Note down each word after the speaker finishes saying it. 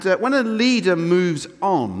When a leader moves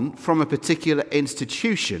on from a particular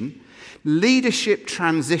institution, leadership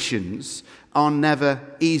transitions are never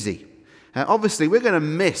easy. Obviously, we're going to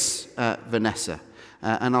miss Vanessa.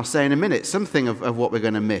 And I'll say in a minute something of what we're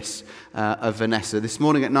going to miss of Vanessa. This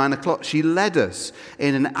morning at 9 o'clock, she led us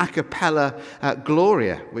in an a cappella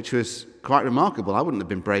Gloria, which was quite remarkable. I wouldn't have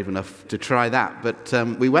been brave enough to try that, but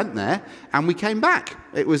we went there and we came back.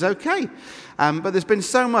 It was okay. But there's been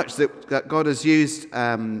so much that God has used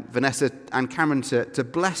Vanessa and Cameron to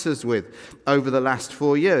bless us with over the last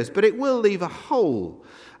 4 years. But it will leave a hole,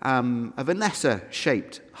 a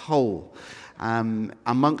Vanessa-shaped hole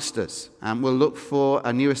amongst us. We'll look for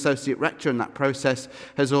a new associate rector, and that process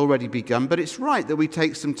has already begun. But it's right that we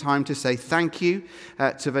take some time to say thank you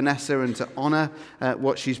to Vanessa and to honour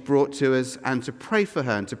what she's brought to us, and to pray for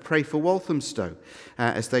her and to pray for Walthamstow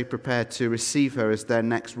as they prepare to receive her as their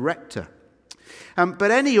next rector.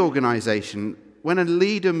 But any organisation, when a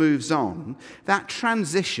leader moves on, that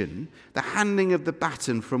transition, the handing of the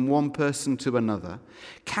baton from one person to another,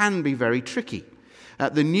 can be very tricky.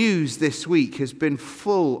 The news this week has been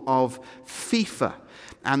full of FIFA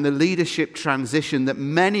and the leadership transition that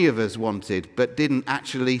many of us wanted but didn't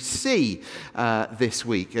actually see this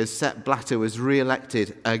week, as Sepp Blatter was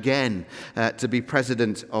re-elected again to be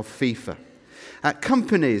president of FIFA.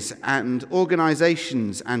 Companies and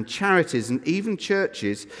organisations and charities and even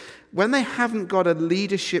churches, when they haven't got a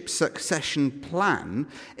leadership succession plan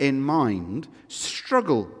in mind,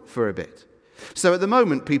 struggle for a bit. So at the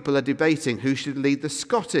moment, people are debating who should lead the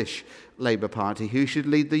Scottish Labour Party, who should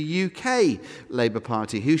lead the UK Labour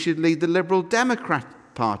Party, who should lead the Liberal Democrat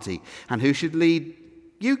Party, and who should lead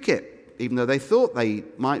UKIP, even though they thought they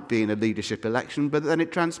might be in a leadership election, but then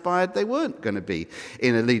it transpired they weren't going to be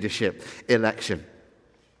in a leadership election.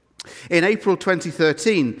 In April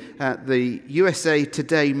 2013, the USA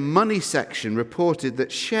Today Money section reported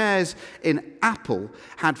that shares in Apple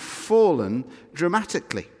had fallen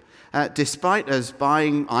dramatically. Despite us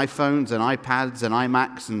buying iPhones and iPads and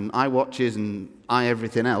iMacs and iWatches and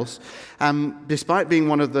everything else, despite being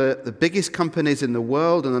one of the biggest companies in the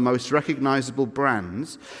world and the most recognizable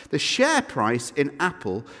brands, the share price in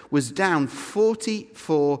Apple was down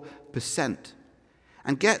 44%.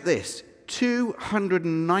 And get this,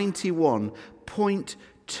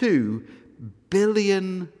 $291.2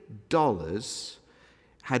 billion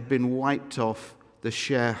had been wiped off the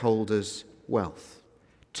shareholders' wealth.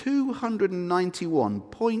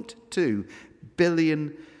 $291.2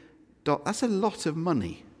 billion. That's a lot of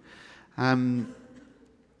money. And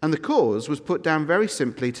the cause was put down very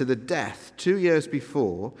simply to the death 2 years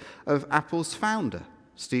before of Apple's founder,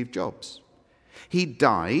 Steve Jobs. He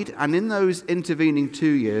died, and in those intervening 2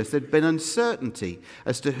 years, there'd been uncertainty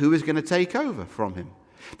as to who was going to take over from him.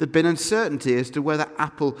 There'd been uncertainty as to whether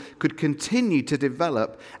Apple could continue to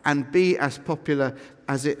develop and be as popular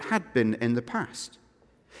as it had been in the past.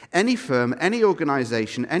 Any firm, any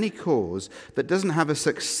organisation, any cause that doesn't have a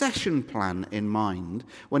succession plan in mind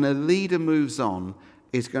when a leader moves on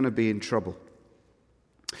is going to be in trouble.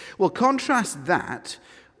 Well, contrast that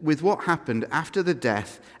with what happened after the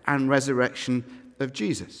death and resurrection of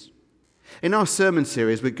Jesus. In our sermon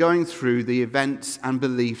series, we're going through the events and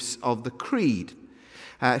beliefs of the Creed.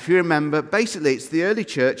 If you remember, basically it's the early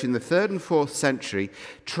church in the 3rd and 4th century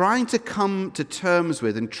trying to come to terms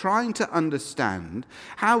with and trying to understand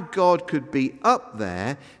how God could be up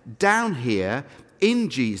there, down here, in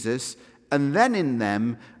Jesus, and then in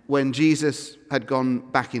them when Jesus had gone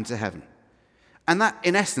back into heaven. And that,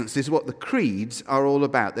 in essence, is what the creeds are all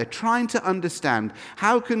about. They're trying to understand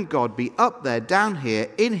how can God be up there, down here,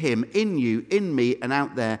 in him, in you, in me, and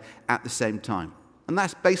out there at the same time. And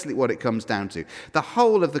that's basically what it comes down to. The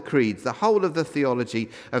whole of the creeds, the whole of the theology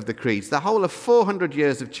of the creeds, the whole of 400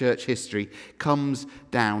 years of church history comes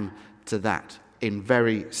down to that in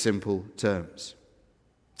very simple terms.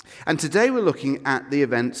 And today we're looking at the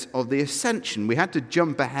events of the Ascension. We had to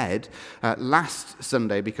jump ahead last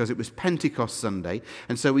Sunday because it was Pentecost Sunday,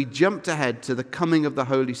 and so we jumped ahead to the coming of the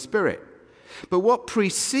Holy Spirit. But what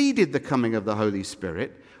preceded the coming of the Holy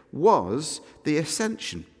Spirit was the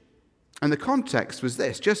Ascension. And the context was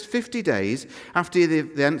this: just 50 days after the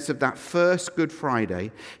events of that first Good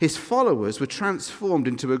Friday, his followers were transformed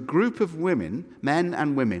into a group of women, men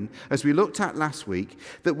and women, as we looked at last week,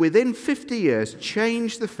 that within 50 years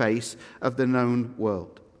changed the face of the known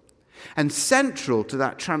world. And central to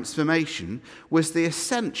that transformation was the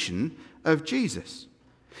ascension of Jesus.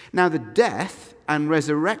 Now, the death and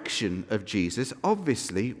resurrection of Jesus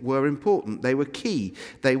obviously were important. They were key.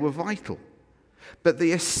 They were vital. But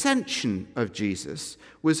the ascension of Jesus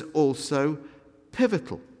was also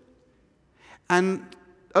pivotal. And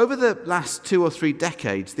over the last 2 or 3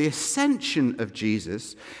 decades, the ascension of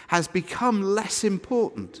Jesus has become less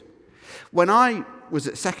important. When I was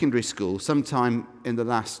at secondary school, sometime in the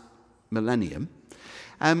last millennium,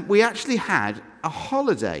 we actually had a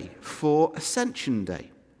holiday for Ascension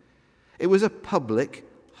Day. It was a public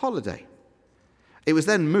holiday. It was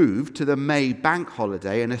then moved to the May bank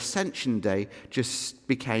holiday, and Ascension Day just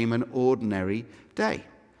became an ordinary day.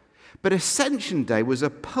 But Ascension Day was a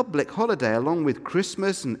public holiday along with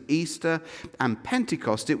Christmas and Easter and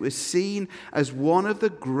Pentecost. It was seen as one of the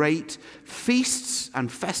great feasts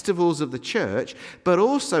and festivals of the church, but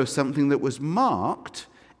also something that was marked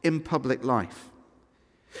in public life.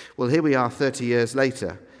 Well, here we are 30 years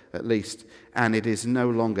later, at least, and it is no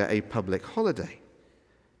longer a public holiday.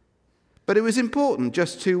 But it was important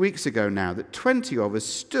just 2 weeks ago now that 20 of us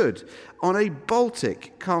stood on a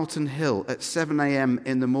Baltic Carlton Hill at 7 a.m.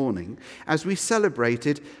 in the morning as we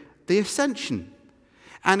celebrated the Ascension.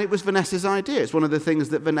 And it was Vanessa's idea. It's one of the things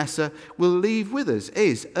that Vanessa will leave with us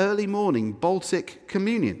is early morning Baltic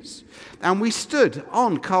communions. And we stood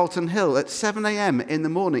on Carlton Hill at 7 a.m. in the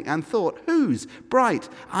morning and thought, whose bright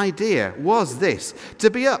idea was this?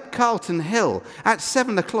 To be up Carlton Hill at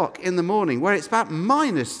 7 o'clock in the morning where it's about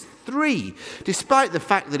 -3, despite the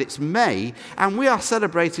fact that it's May, and we are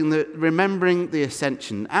remembering the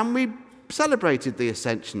Ascension, and we celebrated the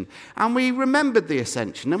Ascension, and we remembered the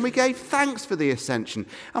Ascension, and we gave thanks for the Ascension,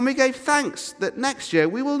 and we gave thanks that next year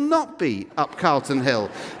we will not be up Carlton Hill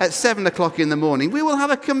at 7 o'clock in the morning. We will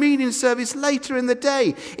have a communion service later in the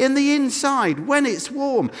day, in the inside, when it's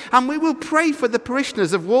warm, and we will pray for the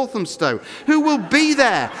parishioners of Walthamstow, who will be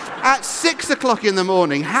there at 6 o'clock in the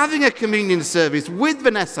morning, having a communion service with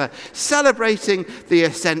Vanessa, celebrating the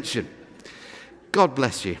Ascension. God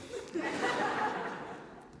bless you.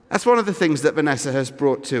 That's one of the things that Vanessa has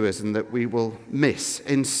brought to us and that we will miss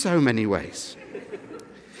in so many ways.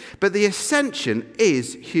 But the Ascension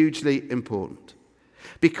is hugely important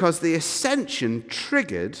because the Ascension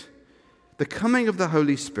triggered the coming of the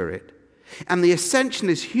Holy Spirit, and the Ascension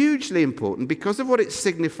is hugely important because of what it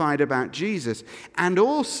signified about Jesus and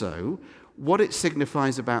also what it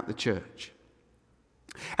signifies about the church.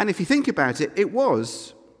 And if you think about it, it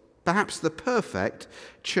was perhaps the perfect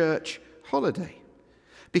church holiday.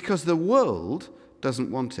 Because the world doesn't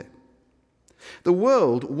want it. The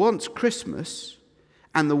world wants Christmas,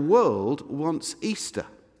 and the world wants Easter.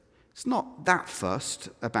 It's not that fussed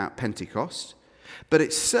about Pentecost, but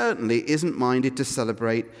it certainly isn't minded to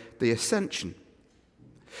celebrate the Ascension.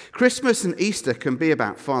 Christmas and Easter can be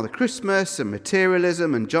about Father Christmas and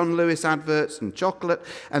materialism and John Lewis adverts and chocolate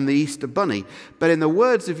and the Easter Bunny. But in the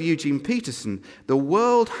words of Eugene Peterson, the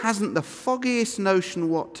world hasn't the foggiest notion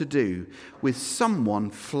what to do with someone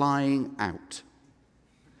flying out.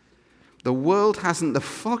 The world hasn't the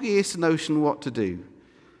foggiest notion what to do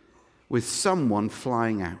with someone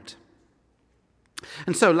flying out.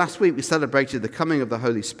 And so last week we celebrated the coming of the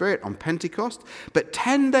Holy Spirit on Pentecost, but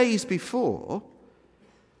 10 days before,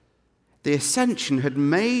 the Ascension had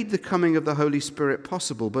made the coming of the Holy Spirit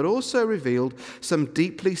possible, but also revealed some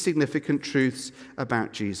deeply significant truths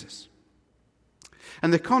about Jesus.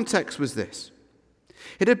 And the context was this.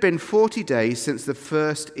 It had been 40 days since the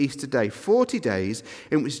first Easter day, 40 days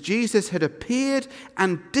in which Jesus had appeared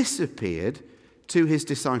and disappeared to his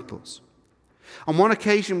disciples. On one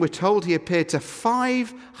occasion, we're told he appeared to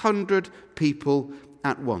 500 people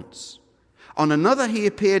at once. On another, he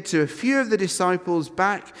appeared to a few of the disciples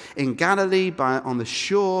back in Galilee on the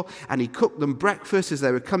shore, and he cooked them breakfast as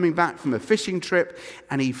they were coming back from a fishing trip,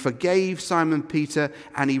 and he forgave Simon Peter,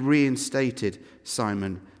 and he reinstated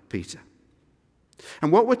Simon Peter.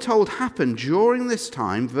 And what we're told happened during this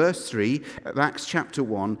time, verse 3 of Acts chapter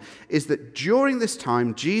 1, is that during this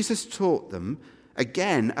time, Jesus taught them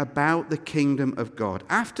again about the kingdom of God.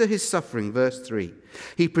 After his suffering, verse 3,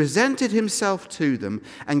 he presented himself to them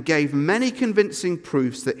and gave many convincing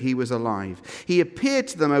proofs that he was alive. He appeared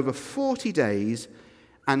to them over 40 days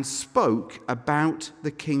and spoke about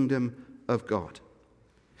the kingdom of God.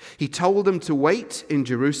 He told them to wait in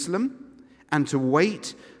Jerusalem and to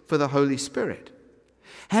wait for the Holy Spirit.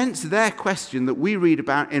 Hence their question that we read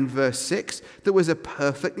about in verse 6 that was a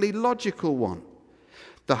perfectly logical one.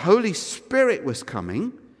 The Holy Spirit was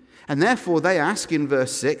coming, and therefore they ask in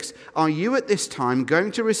verse 6, are you at this time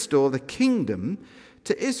going to restore the kingdom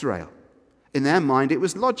to Israel? In their mind, it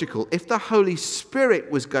was logical. If the Holy Spirit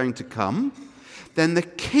was going to come, then the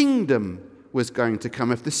kingdom was going to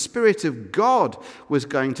come. If the Spirit of God was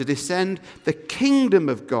going to descend, the kingdom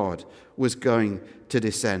of God was going to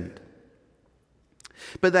descend.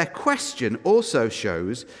 But their question also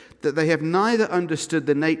shows that they have neither understood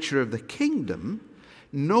the nature of the kingdom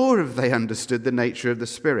nor have they understood the nature of the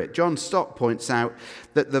Spirit. John Stott points out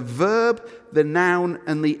that the verb, the noun,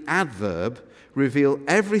 and the adverb reveal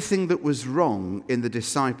everything that was wrong in the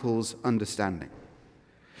disciples' understanding.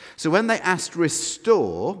 So when they asked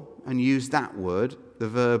restore, and used that word, the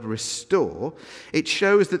verb restore, it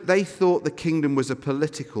shows that they thought the kingdom was a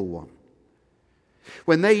political one.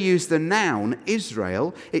 When they used the noun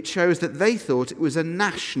Israel, it shows that they thought it was a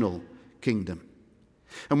national kingdom.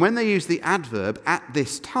 And when they used the adverb at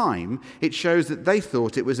this time, it shows that they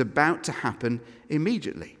thought it was about to happen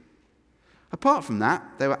immediately. Apart from that,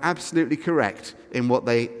 they were absolutely correct in what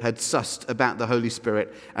they had sussed about the Holy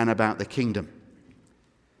Spirit and about the kingdom.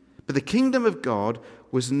 But the kingdom of God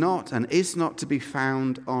was not and is not to be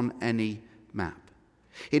found on any map.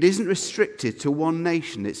 It isn't restricted to one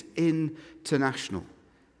nation, it's international.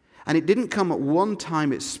 And it didn't come at one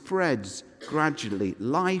time, it spreads gradually,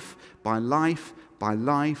 life by life, by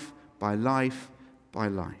life, by life, by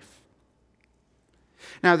life.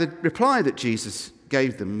 Now, the reply that Jesus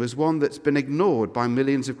gave them was one that's been ignored by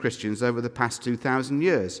millions of Christians over the past 2,000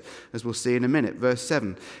 years, as we'll see in a minute. Verse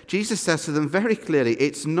 7. Jesus says to them very clearly,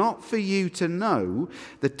 it's not for you to know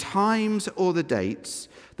the times or the dates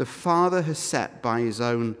the Father has set by his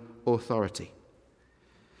own authority.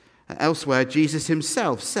 Elsewhere, Jesus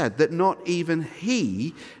himself said that not even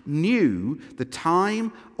he knew the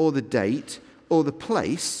time or the date or the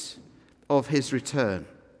place of his return.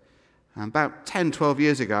 About 10, 12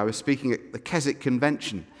 years ago, I was speaking at the Keswick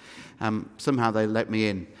Convention. Somehow they let me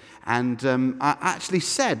in. And I actually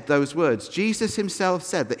said those words. Jesus himself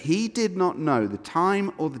said that he did not know the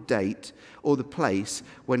time or the date or the place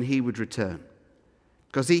when he would return.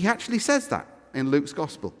 Because he actually says that in Luke's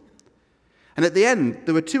Gospel. And at the end,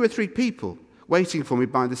 there were 2 or 3 people waiting for me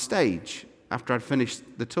by the stage after I'd finished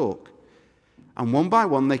the talk. And one by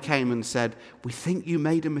one, they came and said, we think you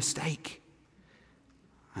made a mistake.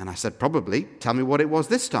 And I said, probably. Tell me what it was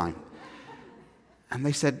this time. And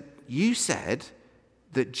they said, you said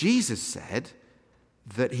that Jesus said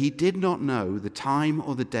that he did not know the time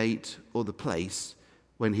or the date or the place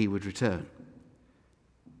when he would return.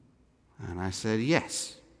 And I said,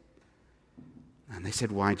 yes. And they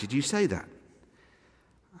said, why did you say that?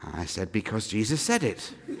 I said, because Jesus said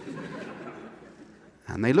it.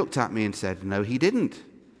 And they looked at me and said, no, he didn't.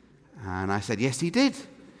 And I said, yes, he did.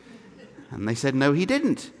 And they said, no, he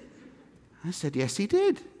didn't. I said, yes, he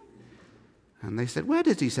did. And they said, where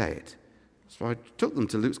did he say it? So I took them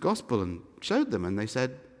to Luke's Gospel and showed them, and they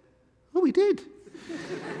said, oh, he did.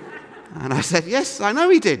 And I said, yes, I know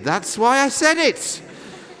he did. That's why I said it.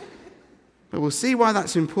 But we'll see why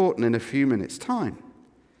that's important in a few minutes' time.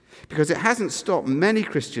 Because it hasn't stopped many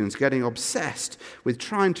Christians getting obsessed with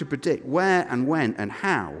trying to predict where and when and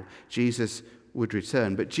how Jesus would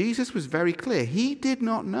return. But Jesus was very clear. He did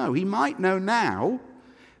not know. He might know now,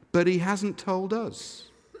 but he hasn't told us.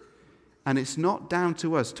 And it's not down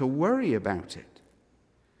to us to worry about it.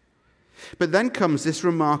 But then comes this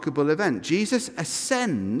remarkable event. Jesus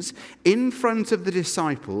ascends in front of the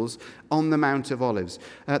disciples on the Mount of Olives.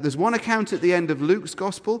 There's one account at the end of Luke's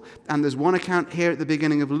Gospel, and there's one account here at the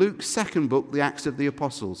beginning of Luke's second book, the Acts of the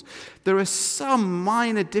Apostles. There are some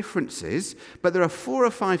minor differences, but there are 4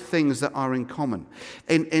 or 5 things that are in common.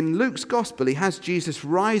 In Luke's Gospel, he has Jesus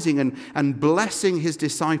rising and blessing his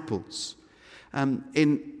disciples.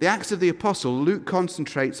 In the Acts of the Apostle, Luke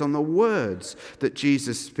concentrates on the words that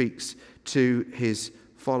Jesus speaks to his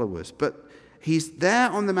followers. But he's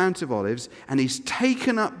there on the Mount of Olives, and he's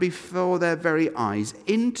taken up before their very eyes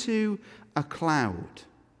into a cloud.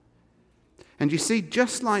 And you see,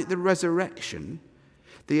 just like the resurrection,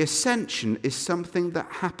 the ascension is something that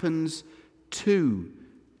happens to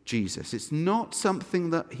Jesus. It's not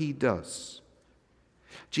something that he does.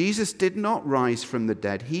 Jesus did not rise from the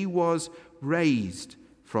dead. He was raised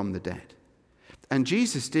from the dead. And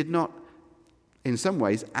Jesus did not, in some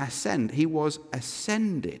ways, ascend. He was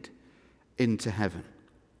ascended into heaven.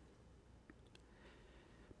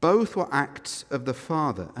 Both were acts of the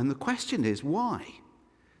Father. And the question is, why?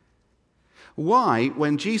 Why,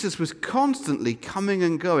 when Jesus was constantly coming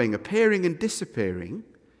and going, appearing and disappearing,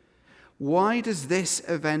 why does this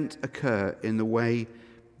event occur in the way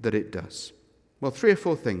that it does? Well, 3 or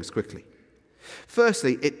 4 things quickly.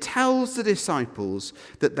 Firstly, it tells the disciples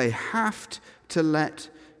that they have to let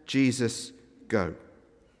Jesus go.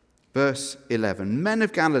 Verse 11, men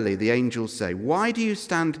of Galilee, the angels say, why do you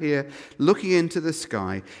stand here looking into the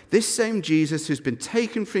sky? This same Jesus who's been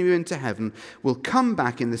taken from you into heaven will come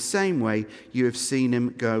back in the same way you have seen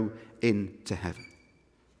him go into heaven.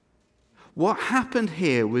 What happened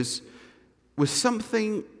here was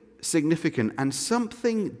something significant and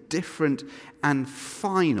something different and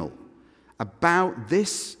final about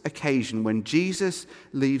this occasion when Jesus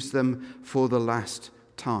leaves them for the last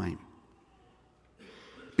time.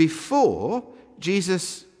 Before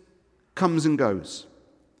Jesus comes and goes.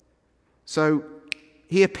 So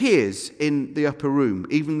he appears in the upper room,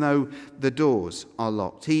 even though the doors are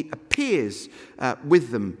locked. He appears with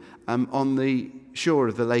them on the shore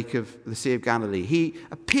of the lake of the Sea of Galilee. He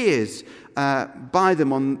appears by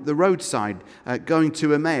them on the roadside going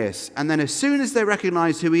to Emmaus. And then as soon as they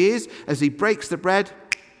recognize who he is, as he breaks the bread,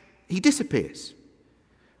 he disappears.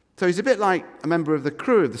 So he's a bit like a member of the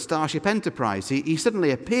crew of the Starship Enterprise. He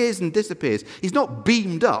suddenly appears and disappears. He's not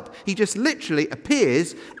beamed up. He just literally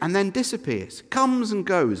appears and then disappears. Comes and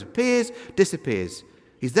goes, appears, disappears.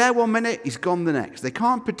 He's there 1 minute, he's gone the next. They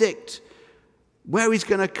can't predict where he's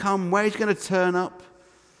going to come, where he's going to turn up.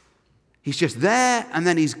 He's just there and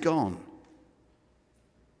then he's gone.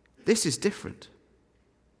 This is different.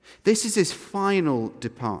 This is his final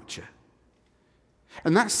departure.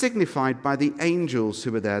 And that's signified by the angels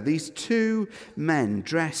who were there, these two men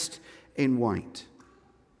dressed in white.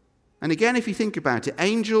 And again, if you think about it,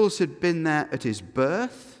 angels had been there at his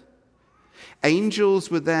birth, angels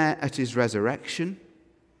were there at his resurrection,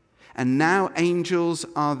 and now angels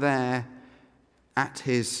are there at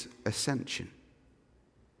his ascension.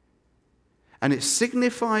 And it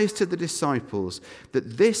signifies to the disciples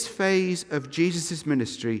that this phase of Jesus'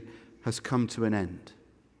 ministry has come to an end.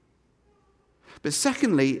 But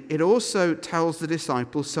secondly, it also tells the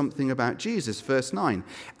disciples something about Jesus. Verse 9.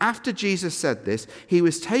 After Jesus said this, he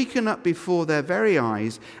was taken up before their very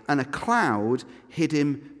eyes, and a cloud hid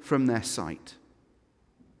him from their sight.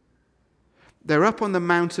 They're up on the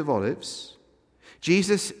Mount of Olives.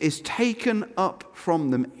 Jesus is taken up from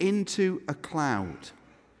them into a cloud.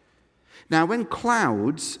 Now, when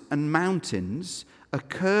clouds and mountains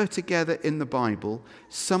occur together in the Bible,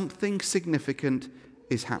 something significant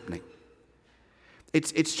is happening.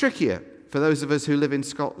 It's trickier for those of us who live in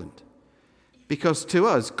Scotland, because to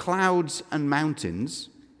us, clouds and mountains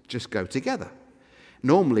just go together.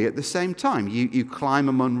 Normally at the same time. You climb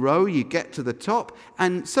a Munro, you get to the top,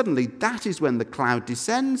 and suddenly that is when the cloud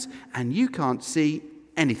descends and you can't see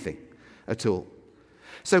anything at all.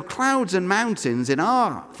 So clouds and mountains in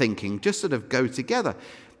our thinking just sort of go together.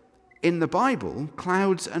 In the Bible,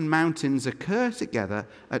 clouds and mountains occur together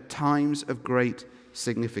at times of great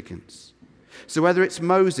significance. So whether it's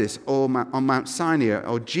Moses or on Mount Sinai,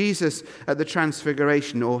 or Jesus at the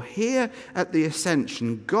Transfiguration, or here at the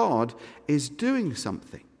Ascension, God is doing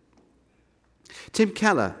something. Tim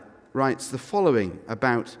Keller writes the following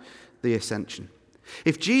about the Ascension.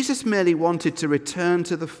 If Jesus merely wanted to return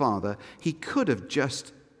to the Father, he could have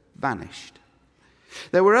just vanished.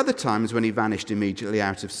 There were other times when he vanished immediately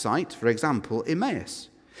out of sight, for example, Emmaus.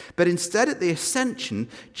 But instead, at the Ascension,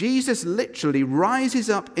 Jesus literally rises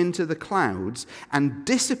up into the clouds and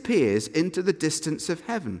disappears into the distance of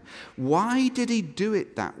heaven. Why did he do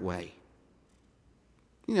it that way?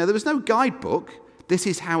 There was no guidebook. This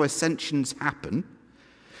is how ascensions happen.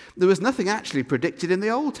 There was nothing actually predicted in the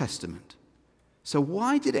Old Testament. So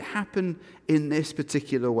why did it happen in this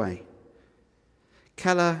particular way?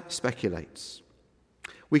 Keller speculates.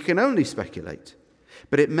 We can only speculate,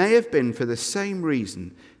 but it may have been for the same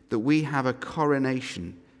reason that we have a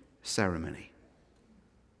coronation ceremony.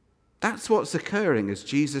 That's what's occurring as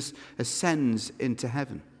Jesus ascends into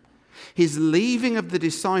heaven. His leaving of the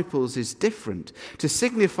disciples is different to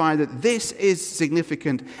signify that this is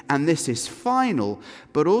significant and this is final,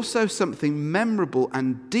 but also something memorable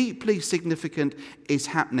and deeply significant is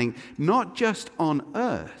happening, not just on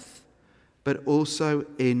earth, but also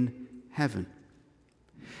in heaven.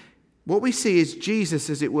 What we see is Jesus,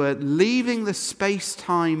 as it were, leaving the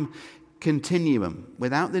space-time continuum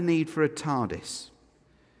without the need for a TARDIS.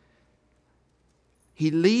 He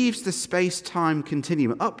leaves the space-time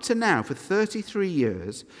continuum. Up to now, for 33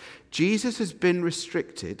 years, Jesus has been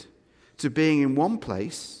restricted to being in one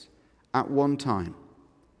place at one time.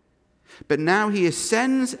 But now he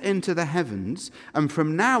ascends into the heavens, and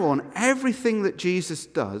from now on, everything that Jesus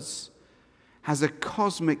does has a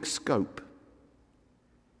cosmic scope.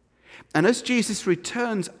 And as Jesus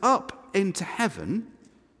returns up into heaven,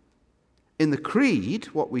 in the Creed,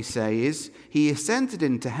 what we say is, he ascended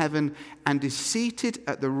into heaven and is seated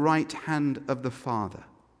at the right hand of the Father.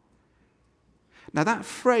 Now that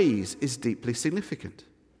phrase is deeply significant,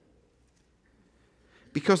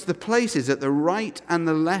 because the places at the right and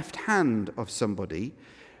the left hand of somebody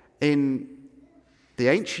in the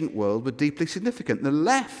ancient world were deeply significant. The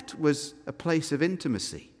left was a place of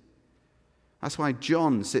intimacy. That's why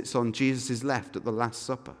John sits on Jesus' left at the Last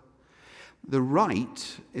Supper. The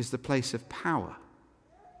right is the place of power.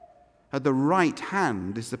 At the right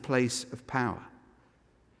hand is the place of power.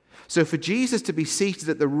 So for Jesus to be seated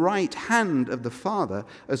at the right hand of the Father,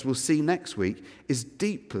 as we'll see next week, is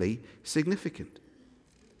deeply significant.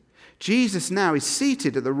 Jesus now is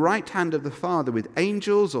seated at the right hand of the Father with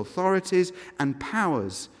angels, authorities, and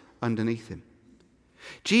powers underneath him.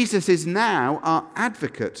 Jesus is now our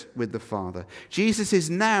advocate with the Father. Jesus is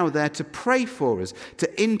now there to pray for us,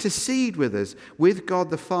 to intercede with us, with God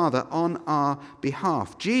the Father on our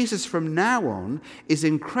behalf. Jesus from now on is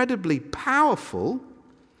incredibly powerful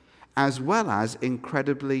as well as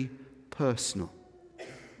incredibly personal.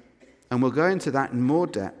 And we'll go into that in more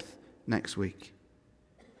depth next week.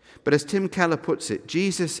 But as Tim Keller puts it,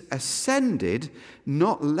 Jesus ascended,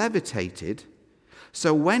 not levitated.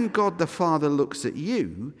 So when God the Father looks at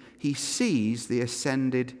you, he sees the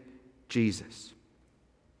ascended Jesus.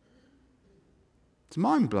 It's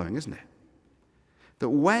mind-blowing, isn't it? That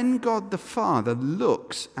when God the Father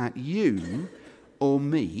looks at you or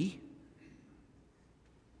me,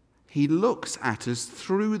 he looks at us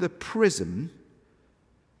through the prism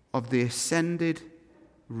of the ascended,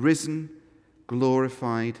 risen,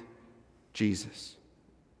 glorified Jesus.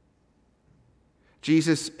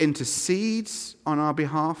 Jesus intercedes on our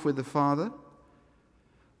behalf with the Father,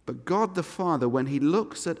 but God the Father, when he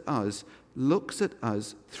looks at us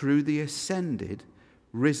through the ascended,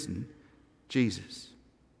 risen Jesus.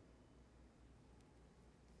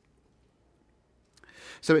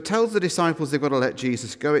 So it tells the disciples they've got to let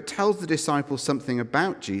Jesus go. It tells the disciples something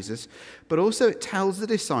about Jesus, but also it tells the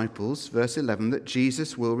disciples, verse 11, that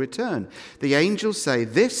Jesus will return. The angels say,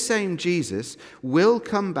 this same Jesus will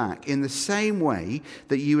come back in the same way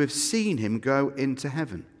that you have seen him go into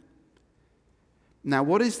heaven. Now,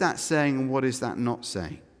 what is that saying and what is that not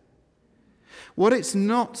saying? What it's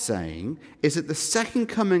not saying is that the second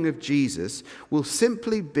coming of Jesus will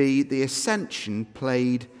simply be the ascension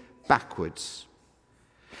played backwards.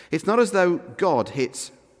 It's not as though God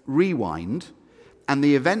hits rewind and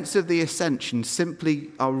the events of the ascension simply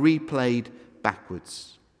are replayed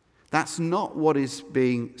backwards. That's not what is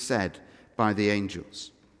being said by the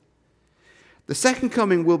angels. The second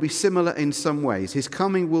coming will be similar in some ways. His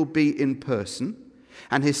coming will be in person,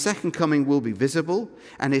 and his second coming will be visible,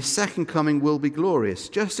 and his second coming will be glorious,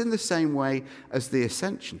 just in the same way as the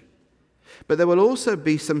ascension. But there will also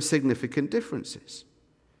be some significant differences.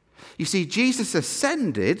 You see, Jesus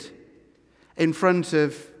ascended in front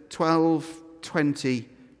of 12, 20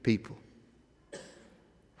 people.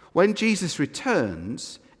 When Jesus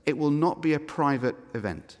returns, it will not be a private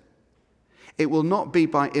event. It will not be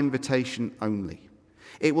by invitation only.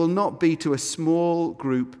 It will not be to a small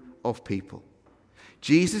group of people.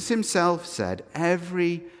 Jesus himself said,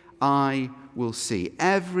 every eye will see,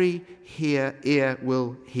 every ear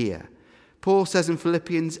will hear. Paul says in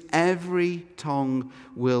Philippians, every tongue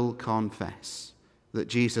will confess that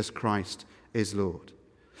Jesus Christ is Lord.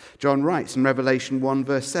 John writes in Revelation 1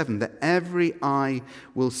 verse 7 that every eye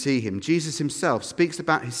will see him. Jesus himself speaks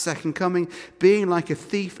about his second coming being like a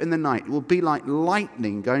thief in the night. It will be like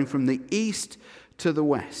lightning going from the east to the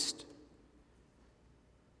west.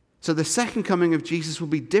 So the second coming of Jesus will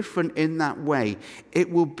be different in that way.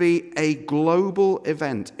 It will be a global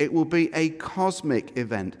event. It will be a cosmic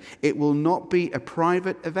event. It will not be a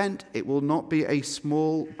private event. It will not be a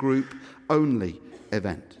small group only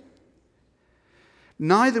event.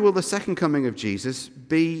 Neither will the second coming of Jesus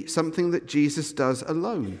be something that Jesus does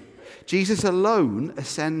alone. Jesus alone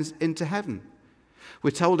ascends into heaven. We're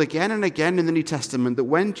told again and again in the New Testament that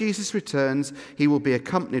when Jesus returns, he will be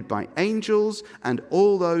accompanied by angels and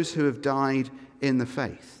all those who have died in the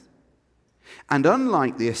faith. And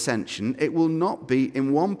unlike the ascension, it will not be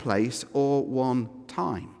in one place or one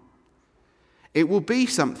time. It will be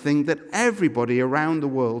something that everybody around the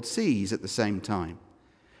world sees at the same time.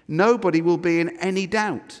 Nobody will be in any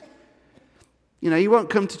doubt. You won't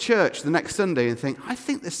come to church the next Sunday and think, I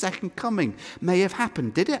think the second coming may have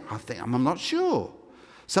happened. Did it? I'm not sure.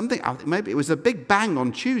 Maybe it was a big bang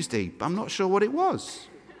on Tuesday, but I'm not sure what it was.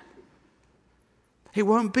 It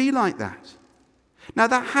won't be like that. Now,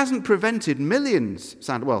 that hasn't prevented millions,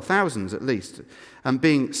 thousands at least,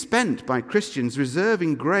 being spent by Christians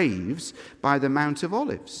reserving graves by the Mount of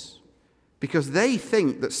Olives, because they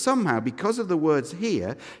think that somehow, because of the words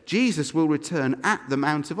here, Jesus will return at the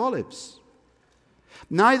Mount of Olives.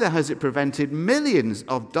 Neither has it prevented millions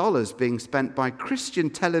of dollars being spent by Christian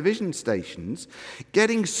television stations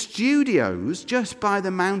getting studios just by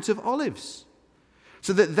the Mount of Olives,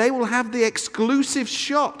 so that they will have the exclusive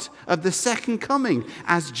shot of the second coming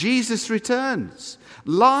as Jesus returns,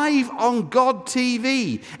 live on God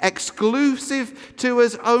TV, exclusive to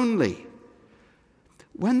us only.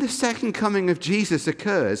 When the second coming of Jesus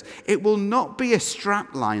occurs, it will not be a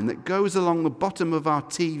strapline that goes along the bottom of our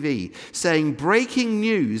TV saying, breaking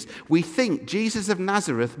news, we think Jesus of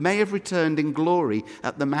Nazareth may have returned in glory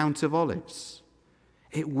at the Mount of Olives.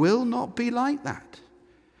 It will not be like that.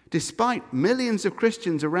 Despite millions of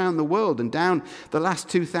Christians around the world and down the last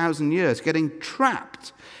 2,000 years getting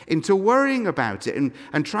trapped into worrying about it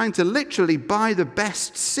and trying to literally buy the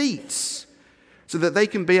best seats so that they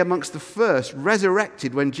can be amongst the first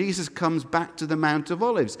resurrected when Jesus comes back to the Mount of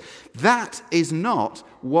Olives. That is not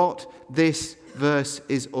what this verse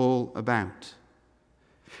is all about.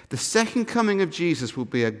 The second coming of Jesus will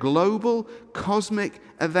be a global, cosmic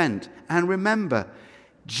event. And remember,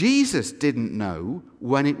 Jesus didn't know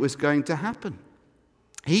when it was going to happen.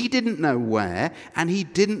 He didn't know where, and he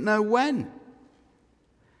didn't know when.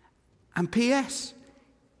 And P.S.,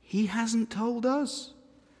 he hasn't told us.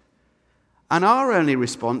 And our only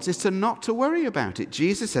response is not to worry about it.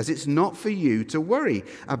 Jesus says it's not for you to worry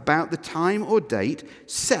about the time or date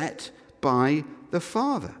set by the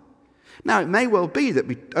Father. Now, it may well be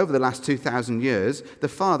that over the last 2,000 years, the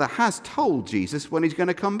Father has told Jesus when he's going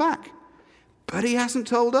to come back. But he hasn't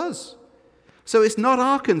told us. So it's not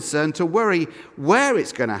our concern to worry where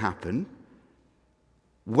it's going to happen,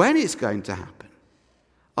 when it's going to happen.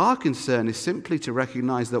 Our concern is simply to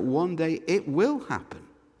recognize that one day it will happen.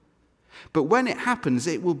 But when it happens,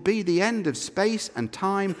 it will be the end of space and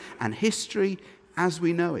time and history as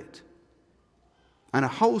we know it. And a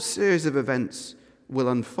whole series of events will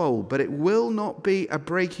unfold, but it will not be a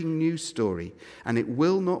breaking news story, and it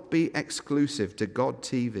will not be exclusive to God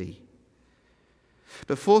TV.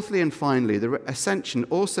 But fourthly and finally, the ascension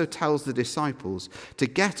also tells the disciples to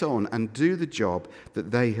get on and do the job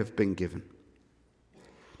that they have been given.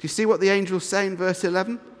 Do you see what the angels say in verse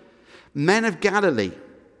 11? Men of Galilee.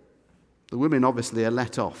 The women obviously are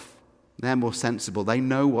let off. They're more sensible. They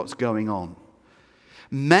know what's going on.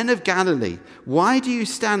 Men of Galilee, why do you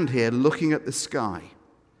stand here looking at the sky?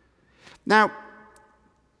 Now,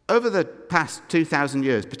 over the past 2,000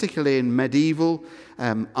 years, particularly in medieval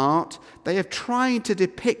art, they have tried to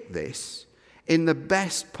depict this in the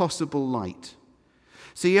best possible light.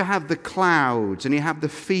 So you have the clouds, and you have the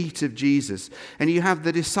feet of Jesus, and you have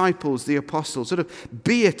the disciples, the apostles, sort of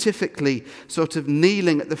beatifically sort of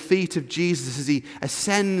kneeling at the feet of Jesus as he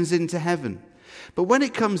ascends into heaven. But when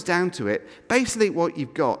it comes down to it, basically what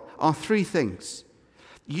you've got are three things.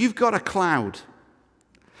 You've got a cloud.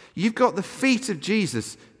 You've got the feet of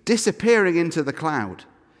Jesus disappearing into the cloud.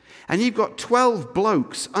 And you've got 12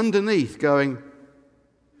 blokes underneath going,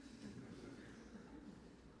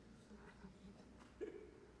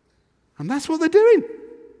 and that's what they're doing.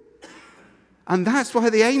 And that's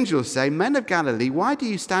why the angels say, Men of Galilee, why do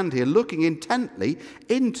you stand here looking intently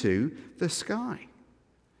into the sky?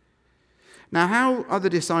 Now, how are the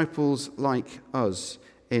disciples like us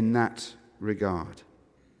in that regard?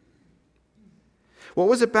 What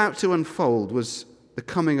was about to unfold was the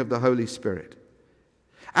coming of the Holy Spirit.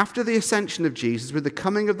 After the ascension of Jesus, with the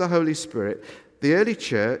coming of the Holy Spirit, the early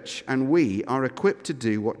church and we are equipped to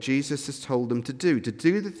do what Jesus has told them to do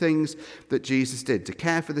the things that Jesus did, to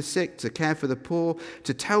care for the sick, to care for the poor,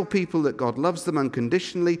 to tell people that God loves them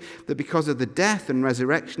unconditionally, that because of the death and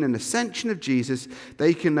resurrection and ascension of Jesus,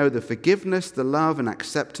 they can know the forgiveness, the love and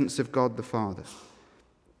acceptance of God the Father.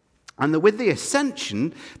 And that with the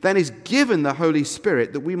ascension, then is given the Holy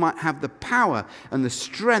Spirit that we might have the power and the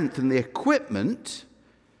strength and the equipment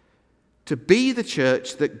to be the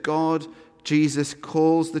church that God, Jesus,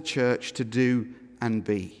 calls the church to do and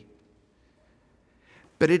be.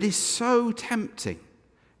 But it is so tempting,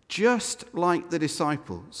 just like the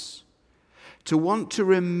disciples, to want to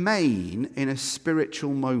remain in a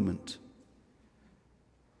spiritual moment.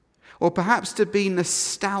 Or perhaps to be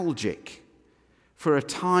nostalgic for a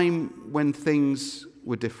time when things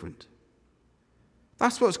were different.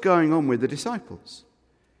 That's what's going on with the disciples.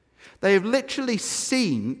 They have literally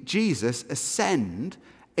seen Jesus ascend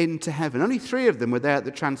into heaven. Only 3 of them were there at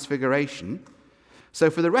the Transfiguration. So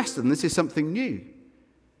for the rest of them, this is something new.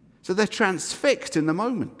 So they're transfixed in the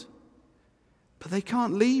moment. But they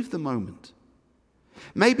can't leave the moment.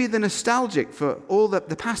 Maybe they're nostalgic for all the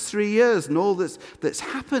past 3 years and all that's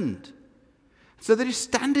happened. So they're just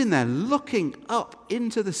standing there looking up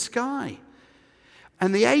into the sky.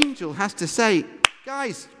 And the angel has to say,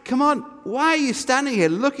 guys, come on, why are you standing here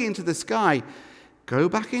looking into the sky? Go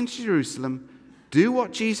back into Jerusalem, do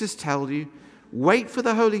what Jesus told you, wait for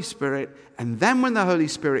the Holy Spirit, and then when the Holy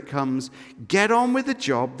Spirit comes, get on with the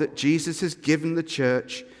job that Jesus has given the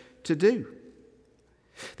church to do.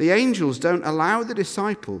 The angels don't allow the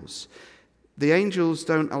disciples, the angels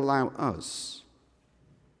don't allow us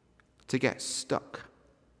to get stuck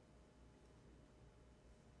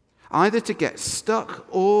either to get stuck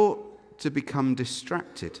or to become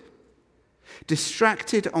distracted.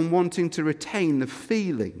 Distracted on wanting to retain the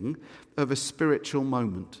feeling of a spiritual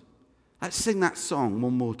moment. Let's sing that song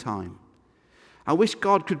one more time. I wish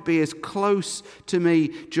God could be as close to me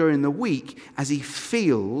during the week as he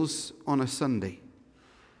feels on a Sunday.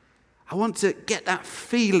 I want to get that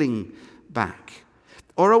feeling back.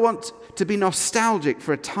 Or I want to be nostalgic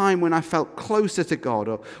for a time when I felt closer to God,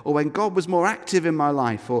 or when God was more active in my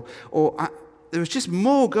life, or there was just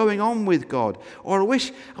more going on with God. Or I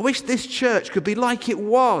wish this church could be like it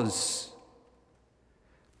was.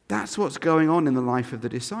 That's what's going on in the life of the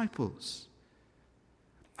disciples.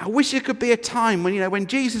 I wish there could be a time when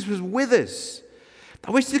Jesus was with us.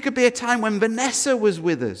 I wish there could be a time when Vanessa was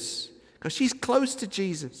with us, because she's close to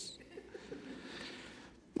Jesus.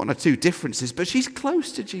 One or two differences, but she's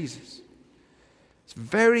close to Jesus. It's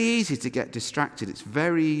very easy to get distracted. It's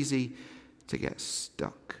very easy to get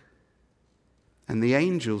stuck. And the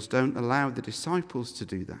angels don't allow the disciples to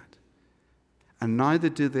do that. And neither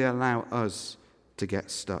do they allow us to get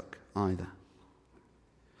stuck either.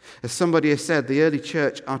 As somebody has said, the early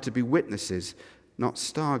church are to be witnesses, not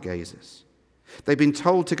stargazers. They've been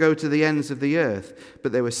told to go to the ends of the earth,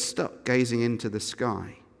 but they were stuck gazing into the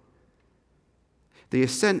sky. The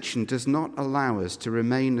ascension does not allow us to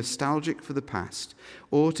remain nostalgic for the past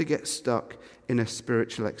or to get stuck in a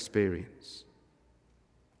spiritual experience.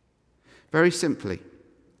 Very simply,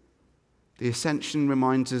 the ascension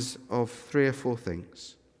reminds us of 3 or 4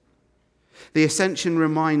 things. The ascension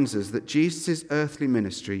reminds us that Jesus' earthly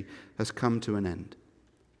ministry has come to an end.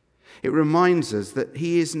 It reminds us that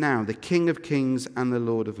he is now the King of Kings and the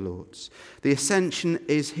Lord of Lords. The ascension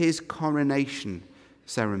is his coronation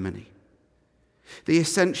ceremony. The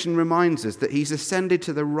ascension reminds us that he's ascended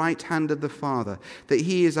to the right hand of the Father, that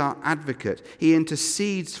he is our advocate. He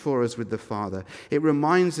intercedes for us with the Father. It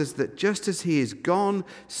reminds us that just as he is gone,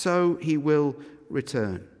 so he will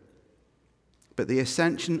return. But the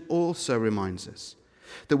ascension also reminds us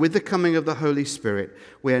that with the coming of the Holy Spirit,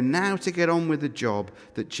 we are now to get on with the job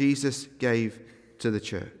that Jesus gave to the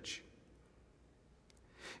church.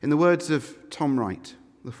 In the words of Tom Wright,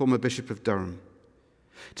 the former Bishop of Durham,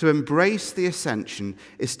 to embrace the ascension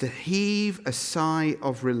is to heave a sigh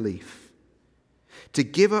of relief, to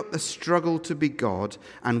give up the struggle to be God,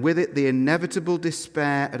 and with it the inevitable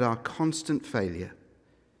despair at our constant failure,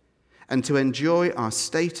 and to enjoy our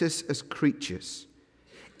status as creatures,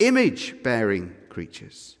 image-bearing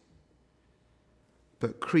creatures,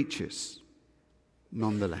 but creatures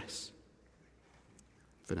nonetheless.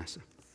 Vanessa.